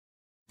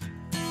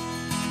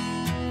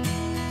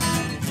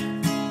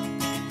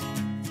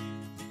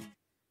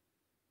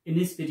In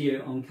this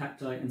video on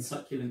cacti and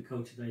succulent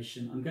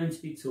cultivation, I'm going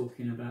to be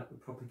talking about the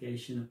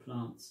propagation of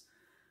plants.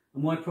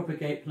 And why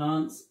propagate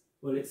plants?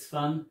 Well, it's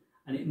fun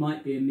and it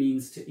might be a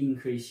means to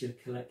increase your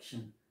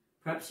collection.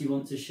 Perhaps you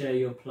want to share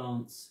your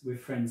plants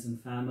with friends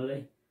and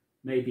family,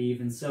 maybe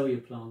even sell your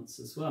plants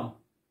as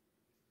well.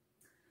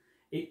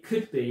 It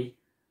could be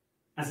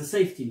as a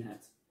safety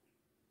net.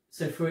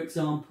 So for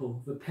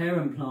example, the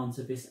parent plant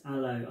of this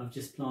aloe I've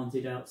just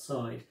planted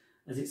outside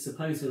as it's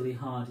supposedly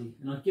hardy,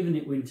 and I've given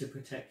it winter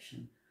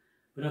protection.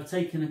 But I've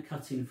taken a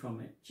cutting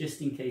from it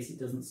just in case it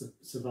doesn't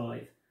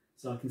survive,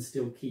 so I can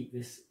still keep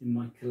this in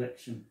my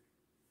collection.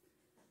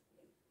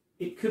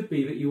 It could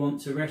be that you want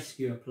to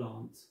rescue a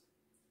plant.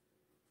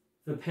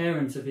 The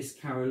parent of this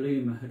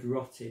caralluma had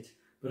rotted,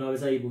 but I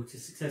was able to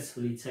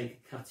successfully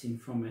take a cutting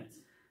from it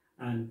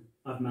and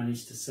I've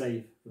managed to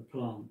save the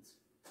plant.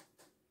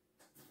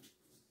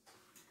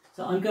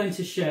 So I'm going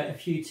to share a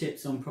few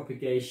tips on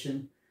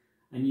propagation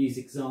and use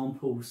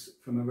examples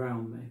from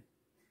around me.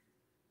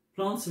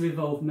 Plants have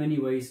evolved many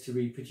ways to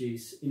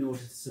reproduce in order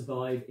to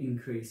survive,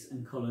 increase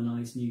and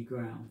colonise new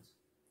ground.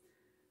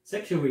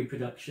 Sexual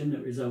reproduction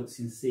that results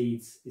in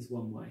seeds is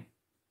one way.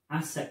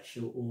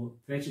 Asexual or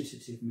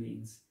vegetative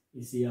means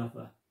is the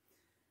other.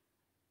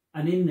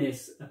 And in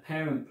this, a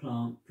parent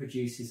plant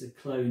produces a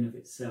clone of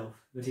itself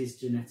that is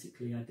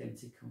genetically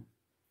identical.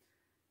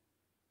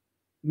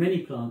 Many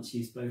plants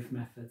use both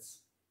methods.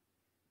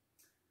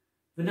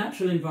 The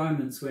natural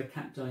environments where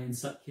cacti and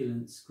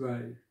succulents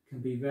grow can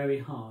be very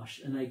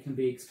harsh and they can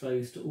be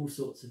exposed to all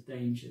sorts of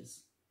dangers.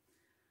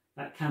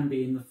 That can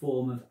be in the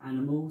form of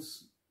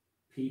animals,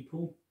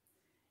 people.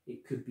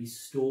 It could be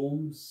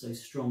storms, so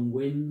strong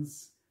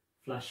winds,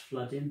 flash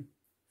flooding,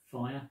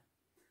 fire.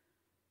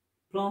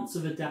 Plants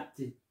have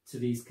adapted to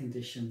these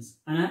conditions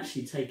and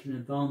actually taken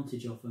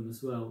advantage of them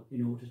as well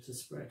in order to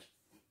spread.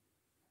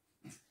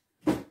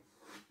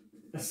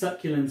 A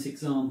succulent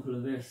example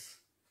of this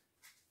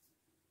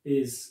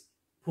is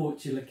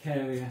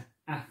Portulacaria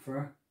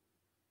afra,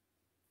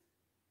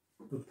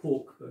 the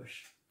pork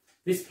bush.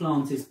 This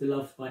plant is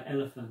beloved by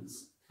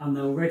elephants and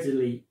they'll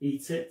readily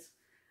eat it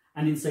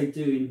and in so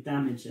doing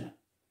damage it.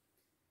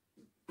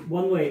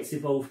 One way it's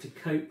evolved to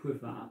cope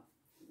with that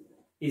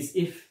is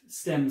if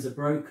stems are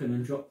broken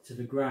and dropped to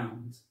the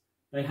ground,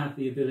 they have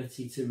the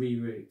ability to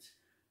reroot.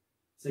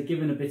 So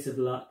given a bit of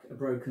luck, a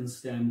broken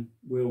stem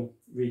will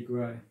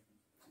regrow.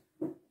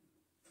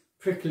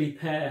 Prickly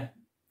pear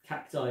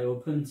cacti or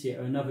puntia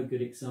are another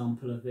good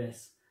example of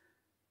this.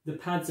 The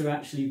pads are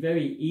actually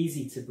very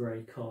easy to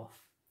break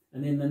off,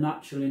 and in the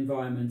natural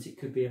environment it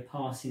could be a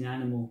passing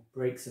animal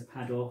breaks a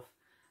pad off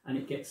and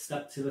it gets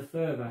stuck to the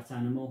fur of that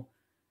animal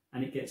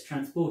and it gets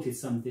transported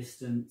some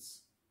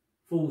distance,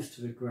 falls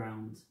to the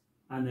ground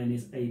and then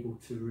is able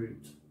to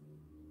root.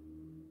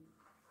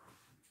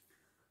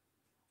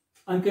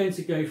 I'm going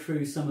to go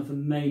through some of the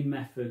main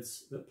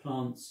methods that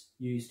plants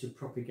use to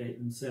propagate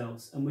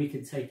themselves, and we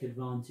can take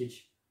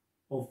advantage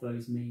of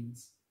those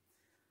means.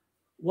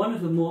 One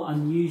of the more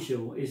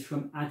unusual is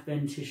from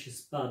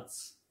adventitious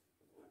buds.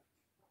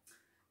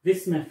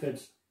 This method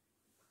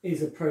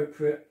is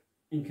appropriate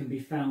and can be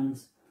found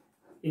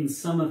in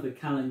some of the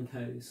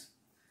calencos.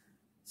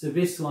 So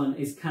this one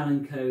is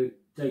Calenco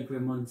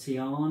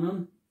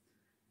degremontianum.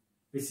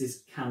 This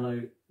is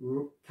Calenco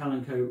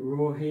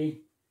rohi.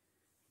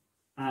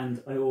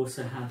 And I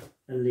also have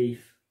a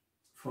leaf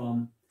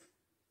from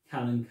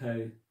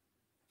Calenco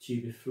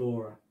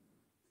tubiflora.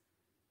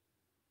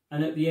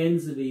 And at the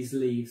ends of these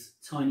leaves,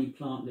 tiny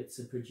plantlets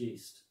are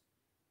produced.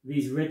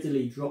 These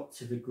readily drop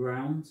to the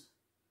ground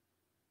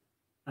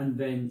and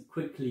then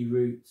quickly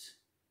root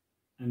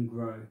and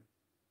grow.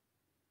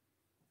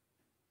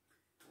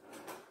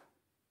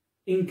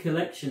 In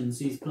collections,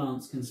 these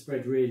plants can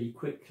spread really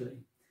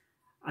quickly.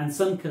 And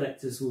some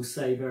collectors will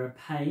say they're a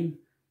pain,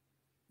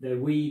 they're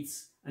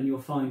weeds, and you'll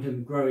find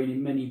them growing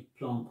in many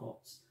plant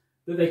pots,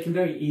 but they can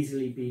very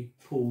easily be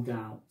pulled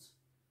out.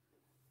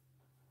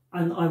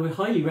 And I would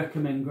highly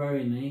recommend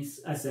growing these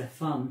as they're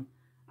fun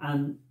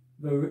and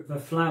the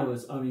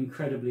flowers are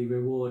incredibly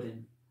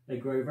rewarding. They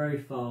grow very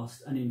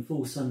fast and in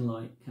full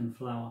sunlight can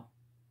flower.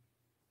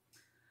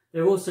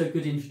 They're also a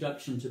good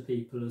introduction to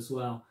people as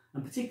well,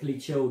 and particularly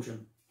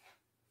children.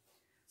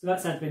 So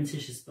that's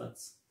adventitious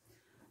buds.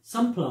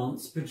 Some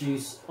plants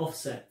produce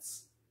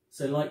offsets,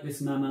 so like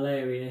this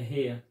mammillaria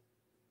here.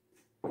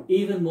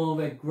 Even while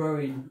they're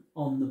growing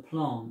on the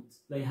plant,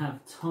 they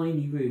have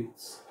tiny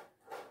roots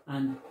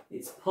and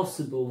it's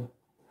possible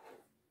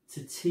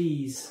to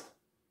tease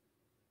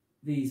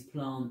these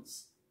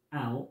plants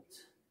out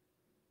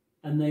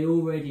and they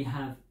already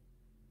have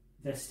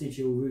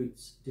vestigial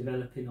roots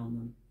developing on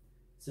them,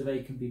 so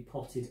they can be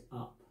potted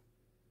up.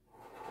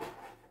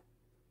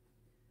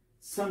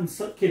 Some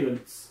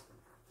succulents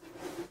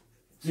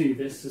do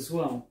this as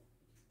well.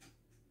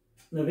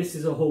 Now this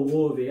is a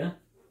Horwarvia.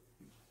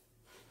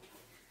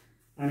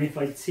 And if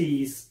I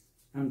tease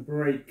and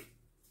break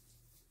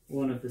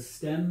one of the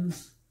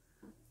stems,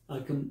 I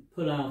can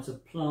pull out a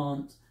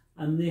plant,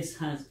 and this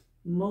has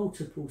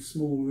multiple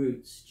small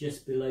roots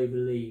just below the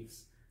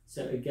leaves.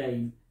 So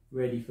again,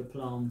 ready for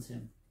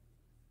planting.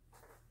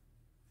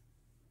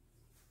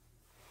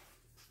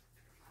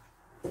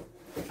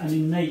 And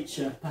in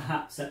nature,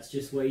 perhaps that's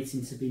just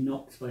waiting to be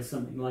knocked by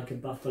something like a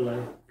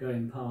buffalo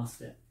going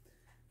past it,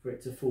 for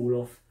it to fall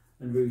off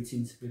and root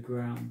into the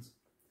ground.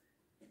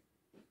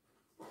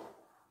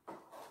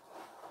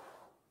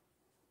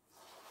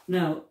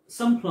 Now,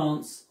 some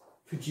plants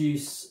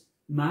produce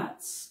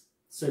mats,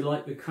 so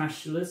like the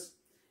crassulas.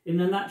 In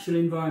the natural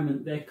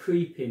environment, they're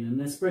creeping and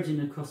they're spreading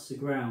across the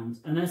ground,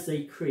 and as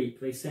they creep,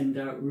 they send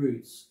out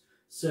roots,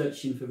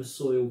 searching for the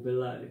soil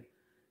below.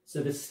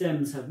 So the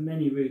stems have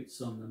many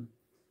roots on them.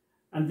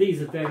 And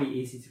these are very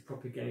easy to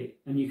propagate,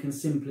 and you can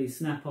simply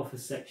snap off a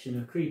section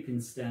of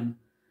creeping stem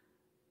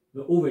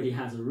that already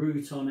has a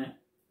root on it,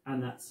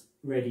 and that's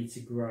ready to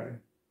grow.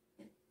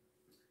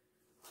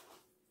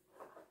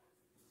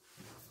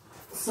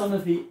 Some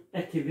of the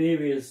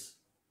echiverias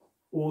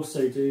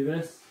also do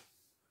this.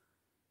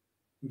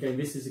 Again,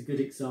 this is a good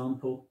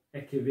example.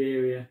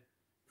 Echeveria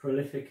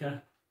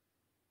prolifica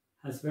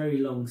has very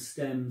long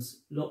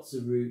stems, lots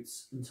of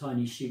roots and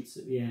tiny shoots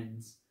at the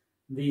ends.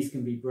 These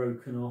can be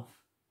broken off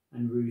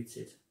and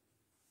rooted.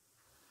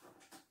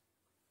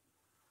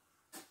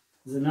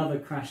 There's another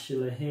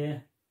crassula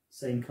here,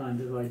 same kind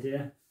of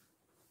idea.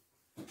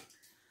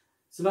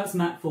 So that's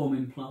mat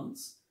forming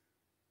plants.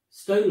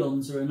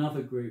 Stolons are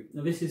another group.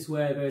 Now this is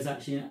where there is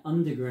actually an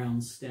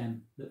underground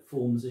stem that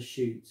forms a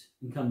shoot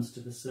and comes to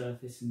the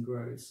surface and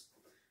grows.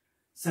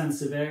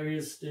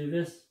 Sansevierias do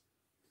this,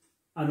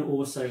 and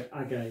also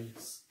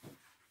agaves.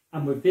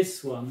 And with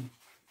this one,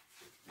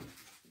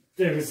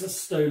 there is a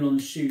stolon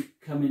shoot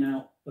coming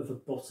out of the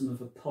bottom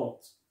of a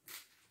pot.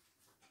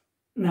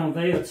 Now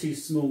they are too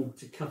small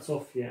to cut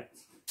off yet,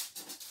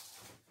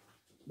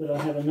 but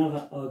I have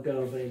another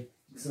agave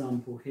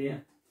example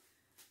here.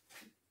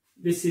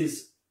 This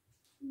is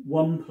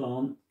one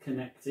plant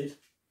connected,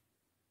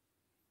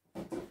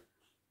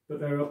 but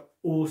there are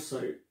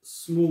also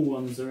small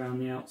ones around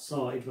the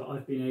outside that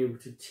I've been able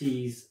to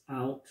tease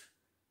out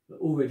that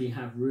already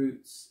have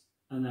roots,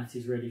 and that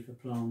is ready for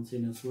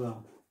planting as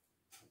well.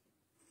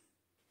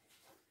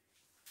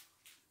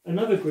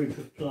 Another group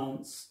of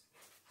plants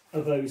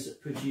are those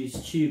that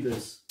produce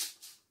tubers.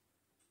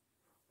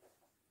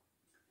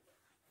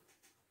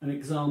 An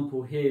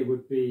example here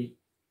would be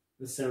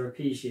the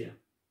Ceropegia.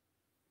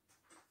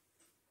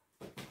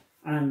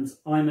 And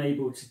I'm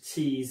able to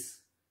tease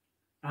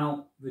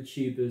out the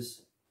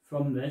tubers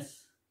from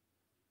this.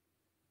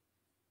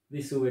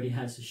 This already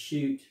has a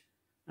shoot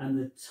and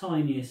the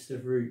tiniest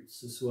of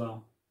roots as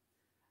well.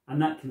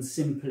 And that can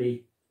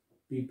simply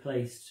be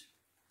placed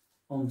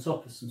on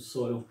top of some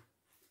soil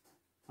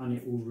and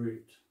it will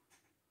root.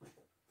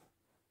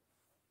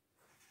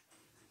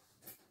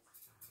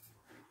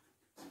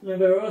 Now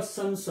there are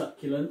some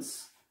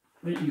succulents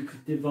that you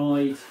could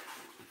divide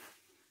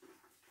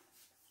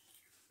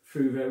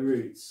through their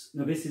roots.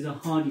 Now this is a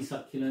hardy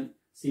succulent,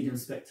 Sedum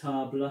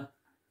spectabile,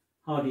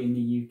 hardy in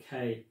the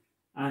UK,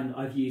 and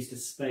I've used a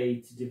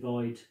spade to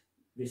divide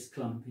this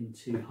clump in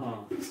two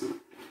halves.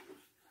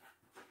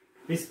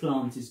 This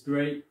plant is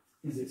great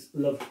as it's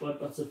loved by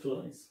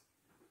butterflies.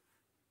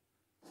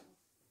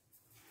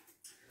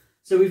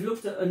 So we've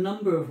looked at a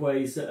number of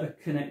ways that are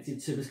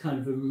connected to this kind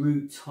of a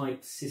root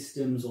type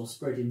systems or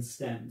spreading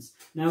stems.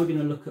 Now we're going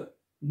to look at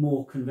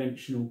more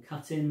conventional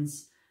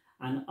cuttings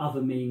and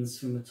other means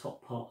from the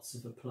top parts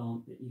of a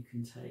plant that you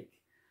can take.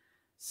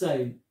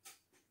 So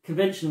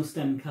conventional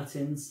stem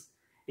cuttings,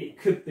 it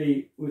could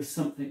be with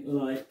something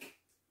like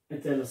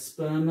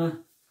Adelosperma.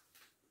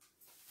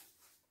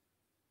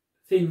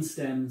 Thin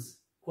stems,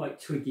 quite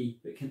twiggy,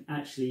 but can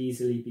actually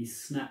easily be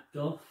snapped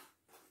off.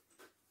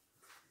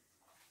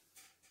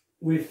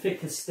 With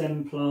thicker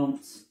stem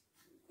plants,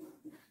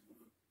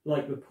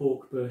 like the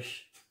pork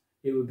bush,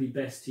 it would be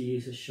best to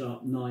use a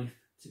sharp knife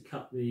to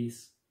cut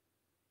these.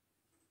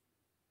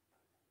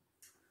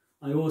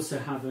 I also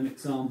have an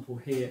example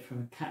here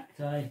from a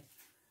cacti.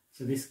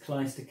 So this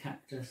clyster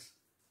cactus,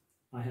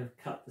 I have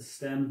cut the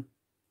stem.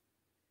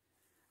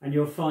 And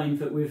you'll find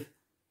that with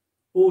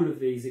all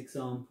of these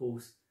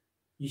examples,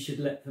 you should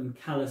let them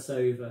callus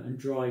over and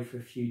dry for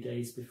a few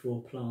days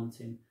before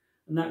planting,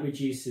 and that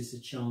reduces the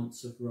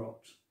chance of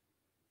rot.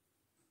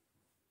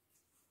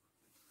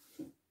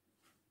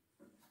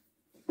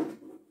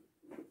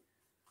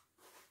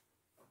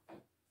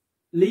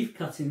 Leaf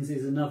cuttings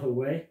is another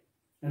way,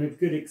 and a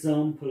good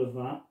example of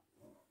that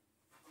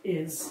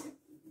is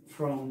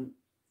from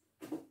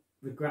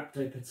the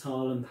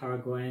Graptopetalum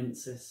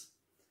paraguayensis.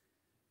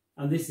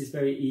 And this is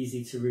very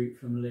easy to root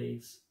from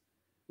leaves.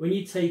 When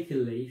you take a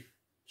leaf,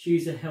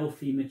 choose a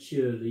healthy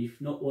mature leaf,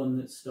 not one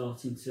that's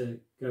starting to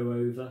go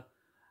over,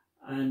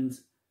 and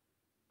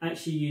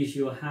actually use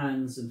your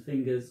hands and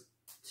fingers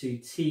to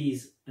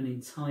tease an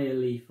entire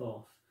leaf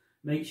off.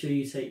 Make sure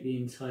you take the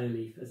entire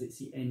leaf as it's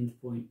the end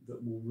point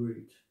that will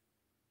root.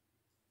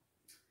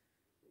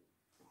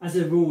 As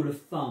a rule of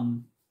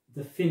thumb,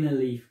 the thinner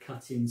leaf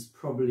cuttings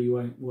probably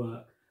won't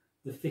work.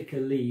 The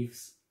thicker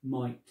leaves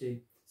might do.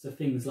 So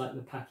things like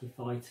the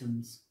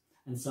pachyphytums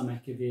and some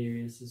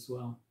echiverias as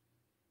well.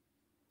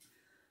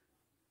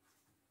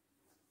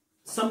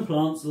 Some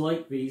plants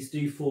like these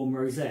do form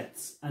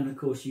rosettes, and of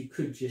course you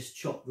could just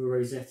chop the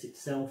rosette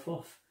itself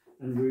off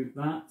and root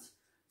that.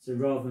 So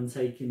rather than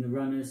taking the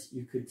runners,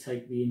 you could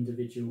take the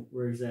individual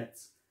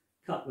rosettes,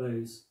 cut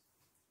those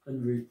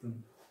and root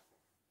them.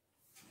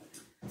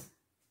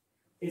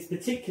 It's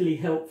particularly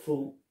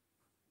helpful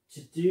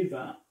to do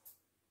that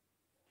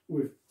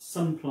with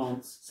some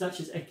plants,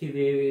 such as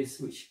echeverias,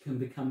 which can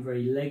become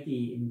very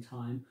leggy in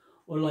time,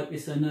 or like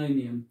this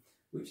anomium,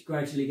 which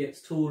gradually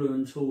gets taller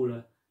and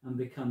taller and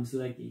becomes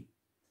leggy.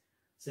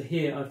 So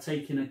here I've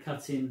taken a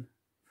cutting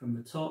from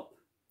the top,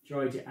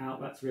 dried it out,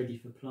 that's ready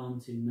for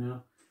planting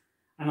now.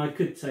 And I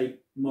could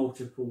take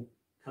multiple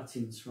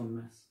cuttings from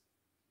this.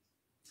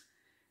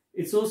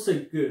 It's also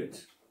good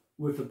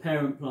with a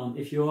parent plant,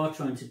 if you are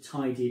trying to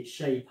tidy its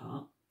shape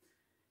up,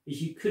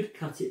 is you could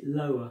cut it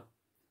lower.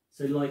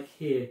 So like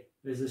here,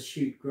 there's a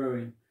shoot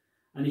growing.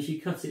 And if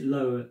you cut it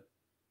lower,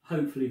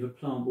 hopefully the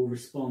plant will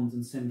respond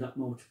and send up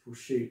multiple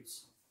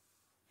shoots.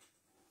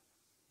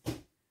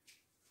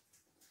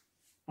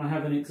 I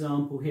have an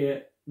example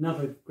here,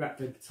 another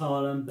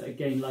Graptocatalum, but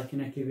again like an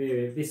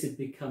echeveria. This had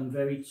become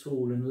very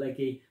tall and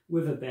leggy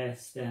with a bare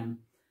stem.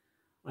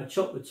 I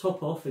chopped the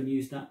top off and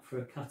used that for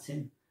a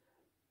cutting.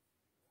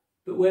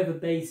 But where the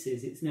base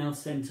is, it's now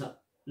sent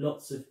up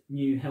lots of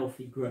new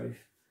healthy growth.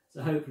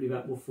 So hopefully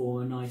that will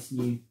form a nice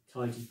new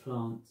tidy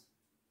plant.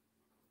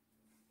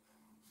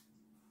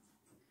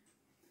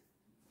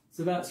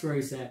 So that's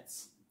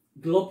rosettes.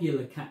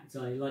 Globular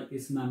cacti, like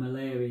this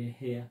mammillaria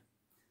here,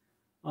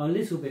 are a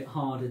little bit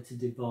harder to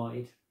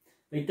divide.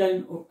 They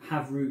don't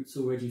have roots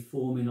already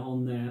forming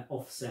on their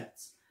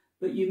offsets,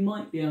 but you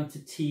might be able to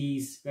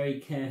tease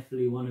very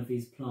carefully one of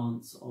these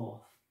plants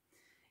off.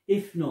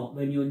 If not,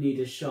 then you'll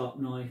need a sharp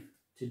knife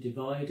to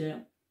divide it,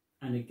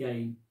 and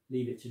again,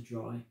 leave it to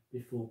dry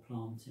before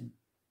planting.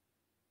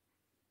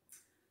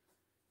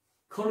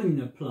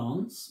 Columnar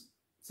plants,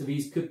 so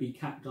these could be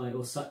cacti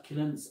or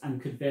succulents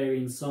and could vary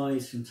in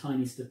size from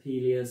tiny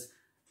stapelias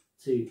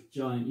to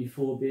giant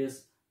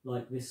euphorbias,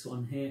 like this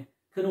one here,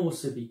 can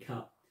also be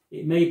cut.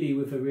 It may be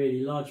with a really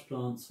large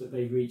plants that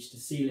they've reached a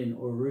ceiling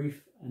or a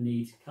roof and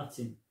need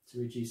cutting to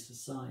reduce the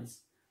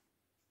size.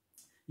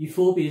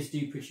 Euphorbias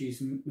do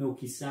produce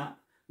milky sap,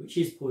 which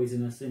is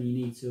poisonous, and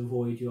you need to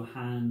avoid your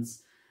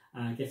hands,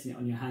 getting it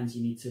on your hands.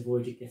 You need to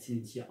avoid it getting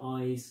into your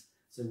eyes,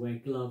 so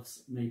wear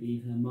gloves, maybe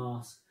even a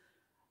mask.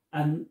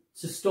 And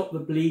to stop the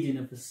bleeding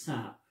of the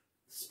sap,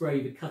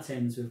 spray the cut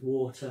ends with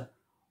water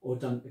or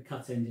dunk the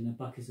cut end in a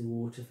bucket of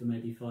water for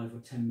maybe 5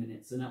 or 10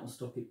 minutes, and that will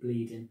stop it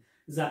bleeding,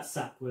 because that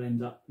sap will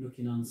end up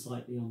looking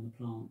unsightly on the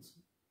plant.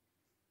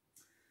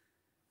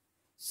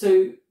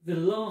 So the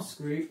last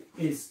group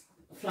is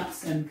flat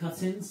stem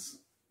cuttings.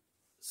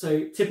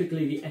 So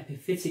typically the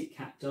epiphytic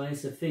cacti,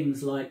 so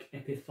things like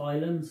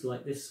epiphyllums,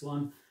 like this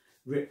one,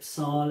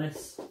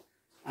 Ripsalis,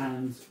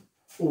 and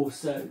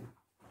also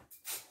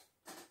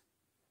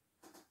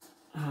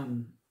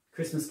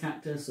Christmas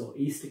cactus or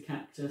Easter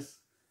cactus.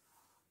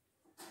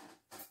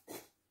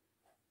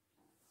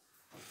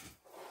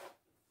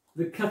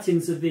 The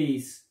cuttings of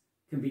these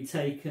can be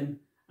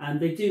taken,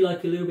 and they do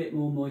like a little bit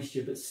more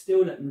moisture, but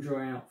still let them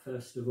dry out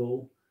first of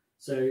all.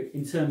 So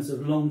in terms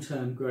of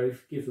long-term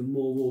growth, give them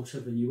more water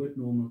than you would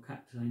normal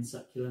cacti and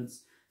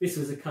succulents. This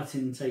was a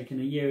cutting taken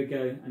a year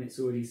ago, and it's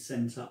already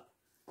sent up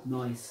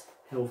nice,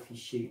 healthy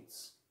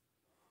shoots.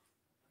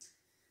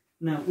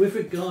 Now, with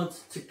regard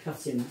to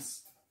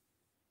cuttings,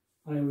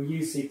 I will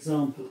use the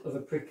example of a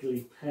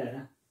prickly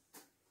pear.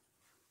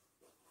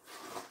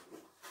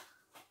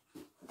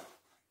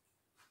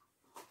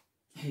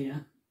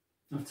 Here,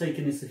 I've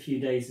taken this a few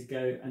days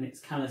ago, and it's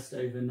calloused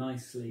over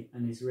nicely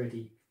and is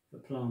ready for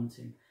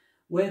planting.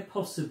 Where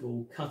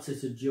possible, cut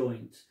at a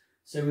joint.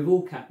 So with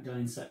all cacti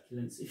and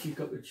succulents, if you've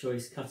got the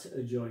choice, cut at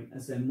a joint,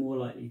 as they're more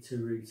likely to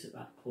root at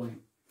that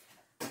point.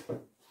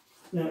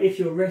 Now, if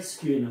you're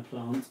rescuing a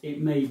plant, it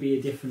may be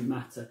a different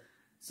matter.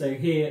 So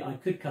here I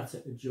could cut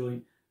at a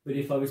joint, but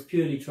if I was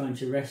purely trying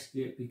to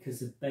rescue it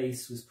because the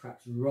base was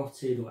perhaps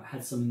rotted, or it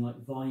had something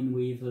like vine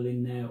weevil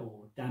in there,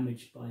 or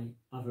damaged by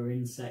other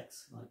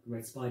insects like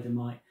red spider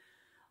mite,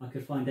 I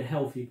could find a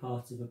healthy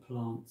part of a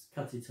plant,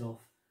 cut it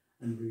off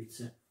and root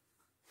it.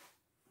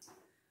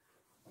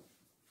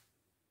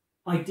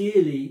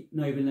 Ideally,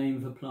 know the name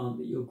of a plant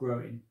that you're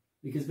growing,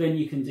 because then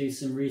you can do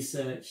some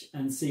research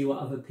and see what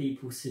other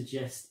people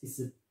suggest is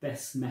the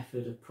best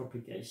method of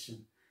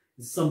propagation.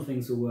 Some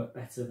things will work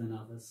better than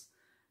others.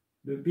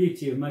 The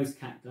beauty of most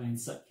cacti and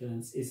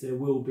succulents is there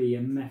will be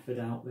a method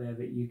out there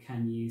that you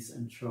can use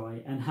and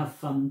try, and have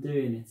fun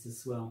doing it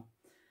as well.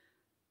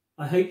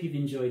 I hope you've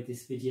enjoyed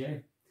this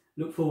video.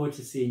 Look forward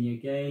to seeing you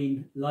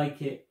again.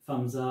 Like it,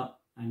 thumbs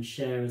up and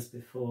share as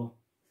before,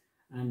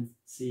 and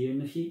see you in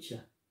the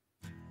future.